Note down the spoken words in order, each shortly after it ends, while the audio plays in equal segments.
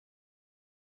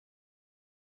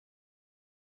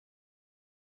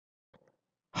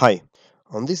Hi,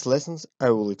 on these lessons I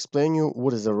will explain you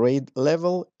what is a RAID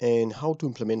level and how to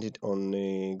implement it on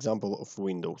an example of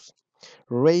Windows.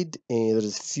 RAID, there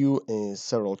is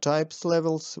several types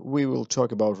levels. We will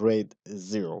talk about RAID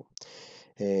 0.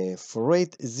 For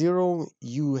RAID 0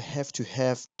 you have to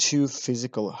have two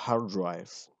physical hard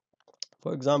drives.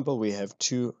 For example, we have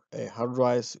two hard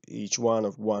drives, each one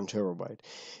of 1 TB.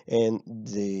 And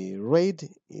the RAID,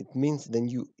 it means then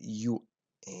you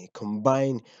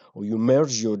combine or you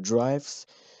merge your drives.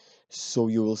 So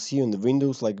you will see on the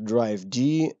Windows like drive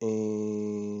D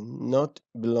not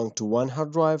belong to one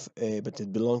hard drive, but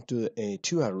it belong to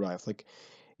two hard drive. Like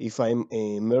if I'm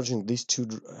merging these two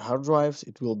hard drives,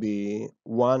 it will be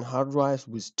one hard drive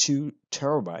with 2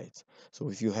 TB. So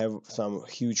if you have some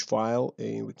huge file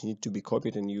which need to be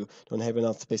copied and you don't have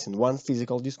enough space in one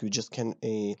physical disk, you just can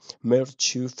merge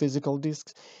two physical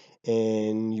disks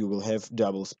and you will have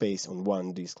double space on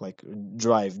one disk. Like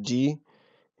drive D,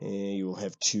 you will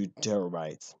have 2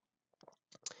 TB.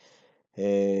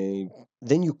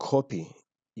 Then you copy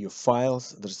your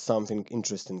files. There's something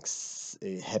interesting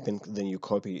happen. Then you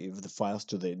copy the files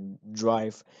to the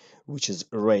drive, which is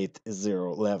RAID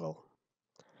 0 level.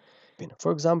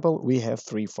 For example, we have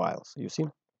three files. You see,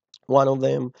 one of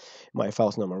them, my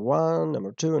files number 1,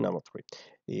 number 2, and number 3.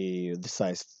 The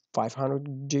size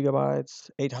 500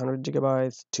 GB, 800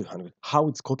 GB, 200. How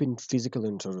it's copied physically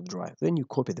into the drive. Then you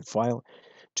copy the file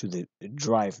to the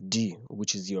drive D,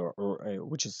 which is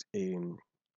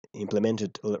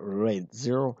implemented RAID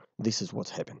 0. This is what's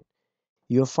happened.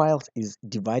 Your file is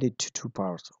divided to two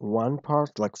parts. One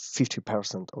part, like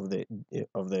 50%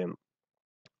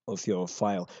 of your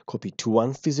file, copied to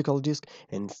one physical disk,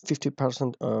 and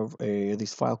 50% of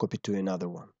this file copied to another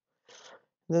one.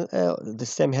 The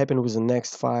same happened with the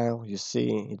next file. You see,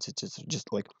 it's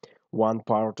just like one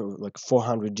part of like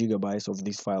 400 GB of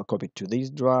this file copied to this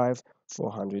drive,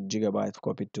 400 GB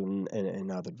copied to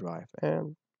another drive,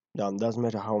 and doesn't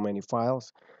matter how many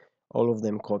files, all of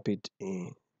them copied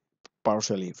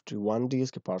partially to one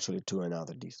disk, partially to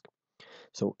another disk.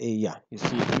 So yeah, you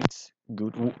see, it's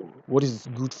good. What is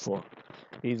it good for?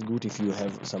 It's good if you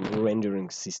have some rendering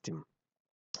system.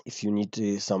 If you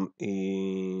need some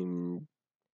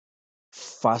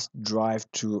fast drive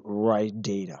to write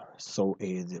data. So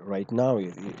right now,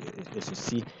 as you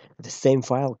see, the same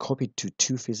file copied to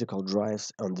two physical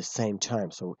drives on the same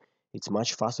time. So it's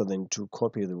much faster than to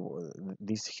copy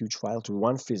this huge file to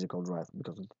one physical drive,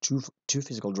 because two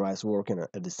physical drives working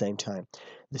at the same time.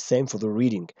 The same for the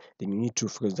reading. Then you need to,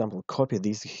 for example, copy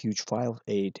this huge file,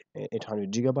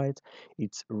 800 GB.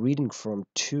 It's reading from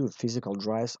two physical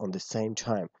drives on the same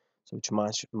time. So it's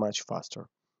much faster.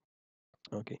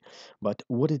 Okay, but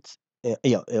what it's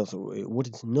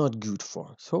not good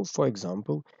for. So, for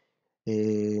example,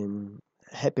 um,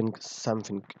 happened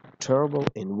something terrible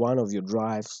and one of your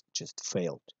drives just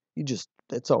failed.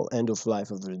 That's all, end of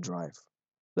life of the drive.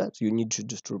 That you need to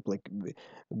just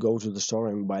go to the store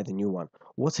and buy the new one.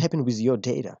 What's happened with your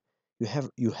data? You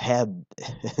had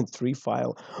three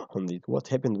file on it. What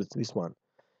happened with this one?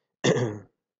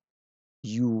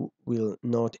 You will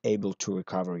not able to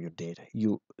recover your data.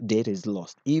 Your data is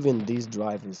lost. Even this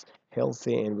drive is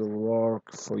healthy and will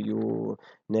work for you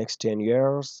next 10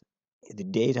 years. The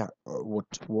data what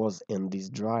was in this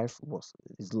drive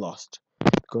is lost,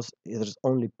 because there's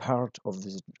only part of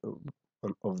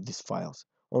these files,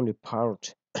 only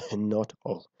part and not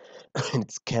all.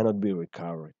 It cannot be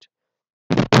recovered.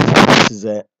 This is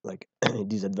a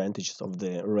disadvantages of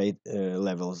the RAID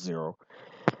level 0.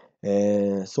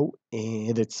 That's all.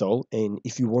 And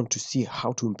if you want to see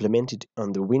how to implement it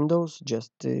on the Windows,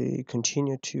 just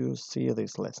continue to see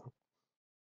this lesson.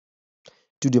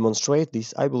 To demonstrate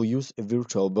this, I will use a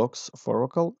VirtualBox for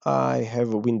Oracle. I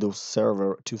have a Windows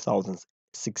Server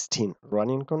 2016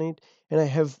 running on it, and I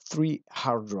have three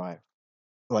hard drive,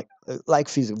 like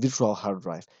physical virtual hard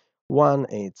drive. One,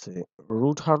 it's a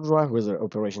root hard drive with the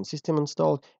operation system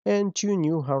installed, and two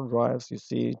new hard drives. You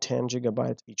see, 10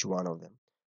 GB each one of them.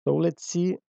 So let's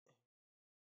see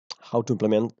how to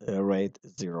implement RAID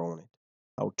 0 on it,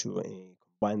 how to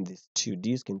combine these two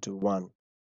disks into one.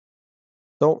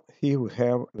 So here we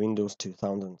have Windows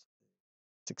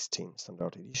 2016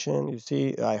 Standard Edition. You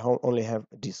see, I only have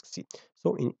disk C.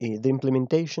 So in the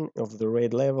implementation of the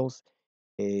RAID levels,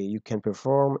 you can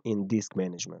perform in disk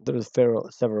management. There are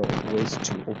several ways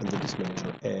to open the disk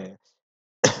manager.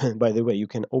 By the way, you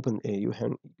can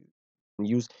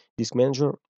use disk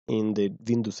manager in the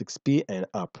Windows XP and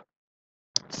up.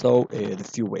 So the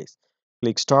few ways: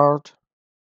 click Start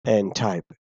and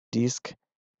type disk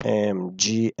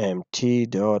mgmt.msc.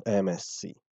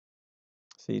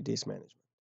 See, disk management.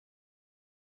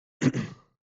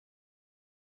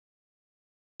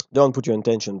 Don't put your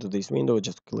attention to this window,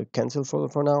 just click cancel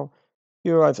for now.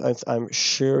 Here, I'm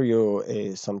sure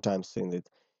you sometimes seen that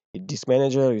in disk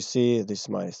manager, you see this is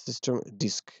my system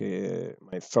disk,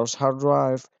 my first hard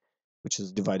drive, which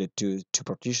is divided to two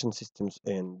partition systems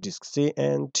and disk C,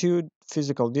 and two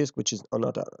physical disk, which is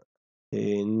not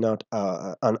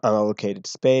unallocated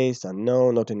space,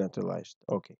 unknown, not initialized.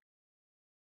 Okay.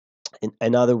 And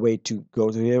another way to go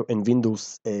to here in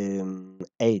Windows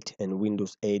 8 and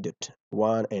Windows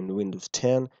 8.1 and Windows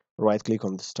 10, right click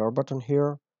on the start button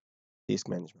here, disk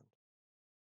management.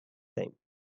 Same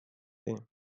thing.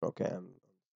 Okay.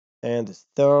 And the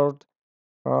third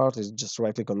part is just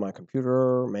right click on my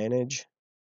computer, manage,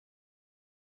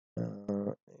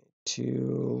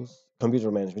 tools,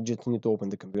 computer management. You just need to open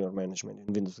the computer management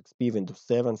in Windows XP, Windows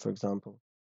 7, for example,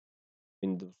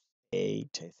 Windows 8,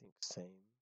 I think, same,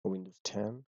 Windows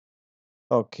 10.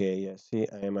 Okay, yeah, see,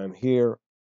 I'm here,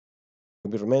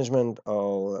 computer management,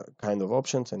 all kind of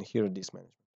options, and here disk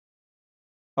management.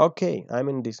 Okay, I'm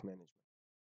in disk management.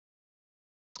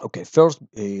 Okay, first,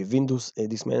 Windows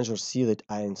Disk Manager see that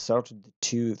I inserted the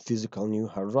two physical new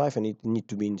hard drive and it need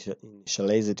to be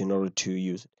initialized in order to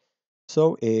use it.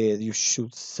 So you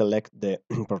should select the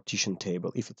partition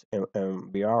table if it's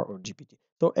MBR or GPT.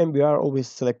 So MBR, always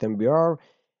select MBR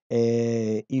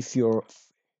if your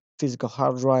physical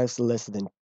hard drive is less than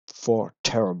 4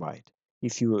 terabyte.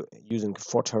 If you're using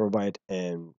 4 terabyte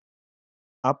and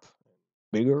up,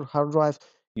 bigger hard drive,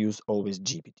 use always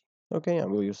GPT. Okay, I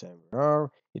will use MBR.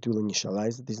 It will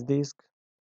initialize this disk.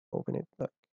 Open it.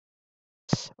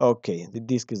 Okay, the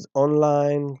disk is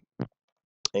online.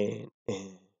 And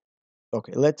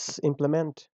okay, let's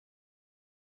implement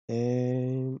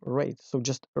RAID. So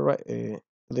just then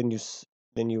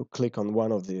then you click on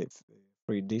one of the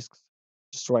free disks.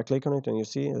 Just right click on it, and you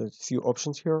see there's a few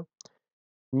options here.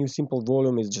 New simple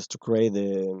volume is just to create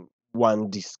the one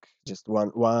disk, just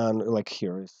one like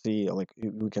here. See, like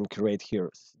we can create here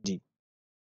D.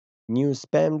 New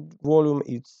spam volume,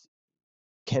 it's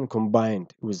can combine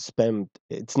with spam.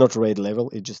 It's not RAID level.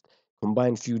 It just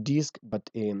combine few disks, but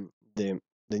the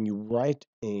then you write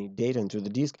data into the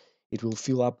disk, it will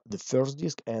fill up the first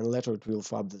disk, and later it will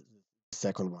fill up the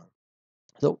second one.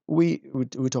 So we're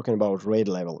talking about RAID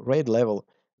level. RAID level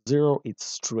 0,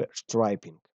 it's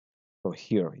striping. So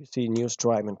here you see new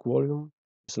striping volume.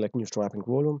 Select new striping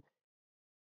volume.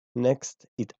 Next,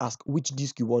 it asks which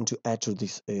disk you want to add to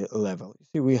this level. You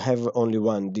see, we have only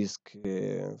one disk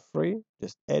free.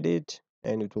 Just add it,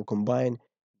 and it will combine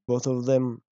both of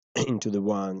them into the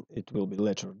one. It will be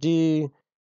letter D,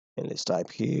 and let's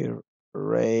type here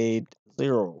RAID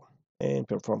 0 and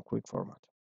perform quick format.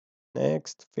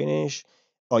 Next, finish.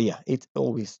 Oh yeah, it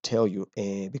always tell you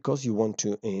because you want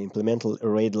to implement a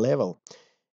RAID level.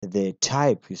 The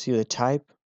type, you see the type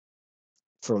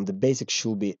from the basic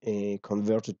should be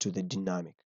converted to the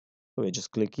dynamic. So you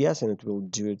just click yes and it will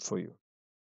do it for you.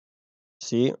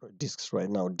 See, disks right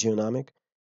now dynamic,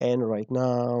 and right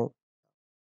now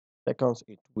seconds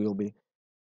it will be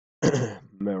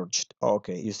merged.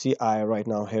 Okay, you see I right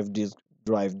now have disk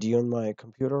drive D on my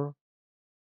computer,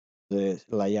 the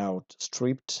layout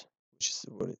stripped, which is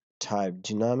type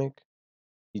dynamic,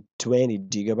 it's 20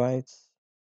 gigabytes,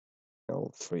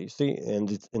 all free. See,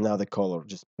 and it's another color,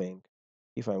 just pink.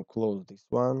 If I close this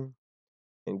one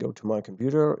and go to my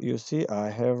computer, you see I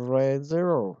have RAID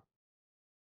 0.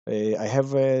 I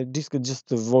have a disk, just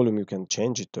the volume you can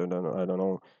change it. I don't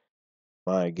know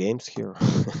my games here.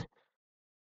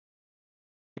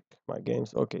 My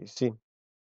games. Okay, see.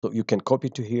 So you can copy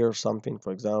to here something.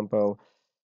 For example,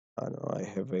 I don't know. I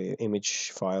have a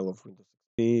image file of Windows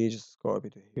XP. Just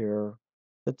copy to here.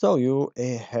 That's all. You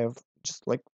have just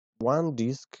like one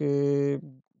disk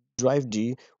drive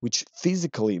D, which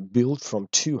physically built from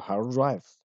two hard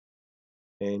drives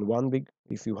and one big.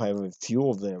 If you have a few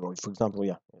of them, or for example,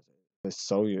 yeah, I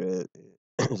saw you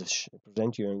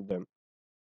present you in the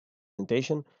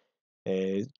presentation.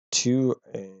 Two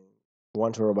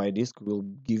 1 terabyte disk will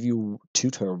give you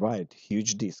 2 terabyte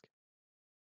huge disk.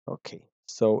 Okay,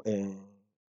 so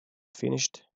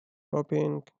finished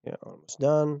copying. Yeah, almost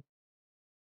done.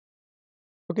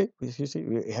 Okay, you see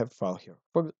we have file here.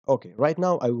 Okay, right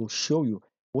now I will show you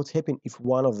what's happened if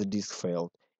one of the disks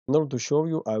failed. In order to show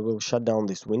you, I will shut down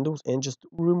this Windows and just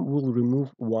will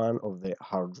remove one of the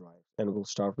hard drives, and we'll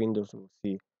start Windows. We'll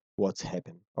see what's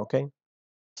happened. Okay,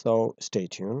 so stay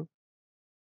tuned.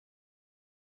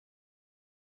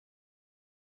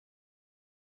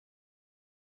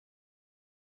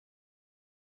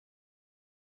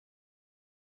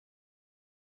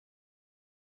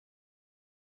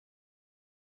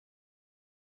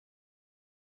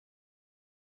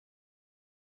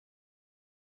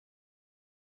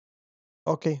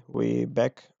 Okay, we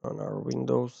back on our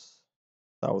Windows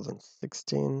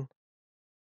 2016.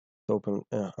 Open.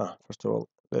 First of all,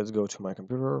 let's go to my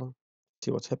computer.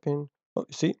 See what's happening. Oh,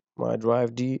 you see, my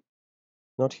drive D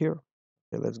not here.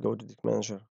 Okay, let's go to disk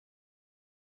manager.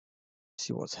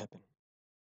 See what's happening.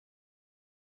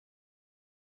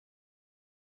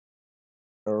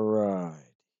 All right,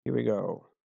 here we go.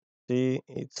 See,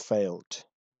 it's failed.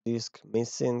 Disk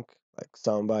missing. Like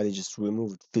somebody just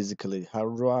removed physically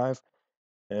hard drive,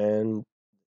 and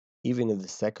even if the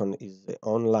second is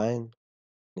online,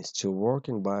 it's still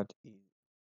working, but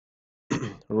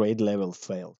RAID level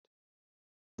failed.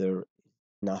 There is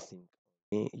nothing.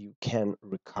 You can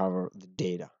recover the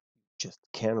data. Just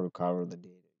can recover the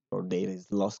data. Your data is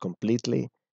lost completely,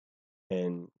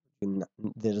 and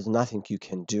there's nothing you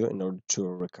can do in order to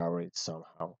recover it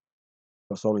somehow.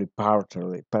 Because only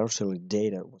partially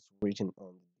data was written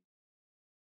on.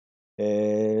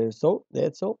 So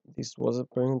that's all. This was a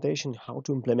presentation how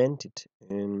to implement it.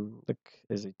 And like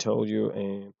as I told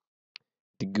you,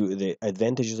 the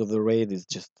advantages of the RAID is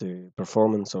just the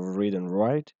performance of read and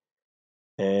write,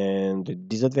 and the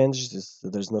disadvantage is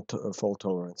that there's not fault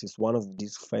tolerance. If one of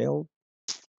these fail,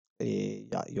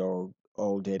 yeah, your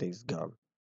all data is gone.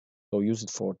 So use it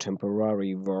for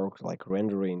temporary work like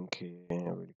rendering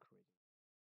really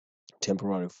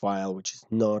temporary file, which is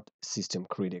not system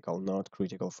critical, not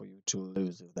critical for you to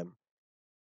lose them,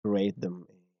 create them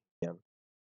again.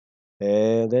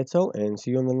 That's all, and see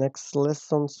you on the next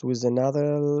lessons with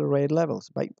another RAID levels.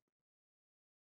 Bye.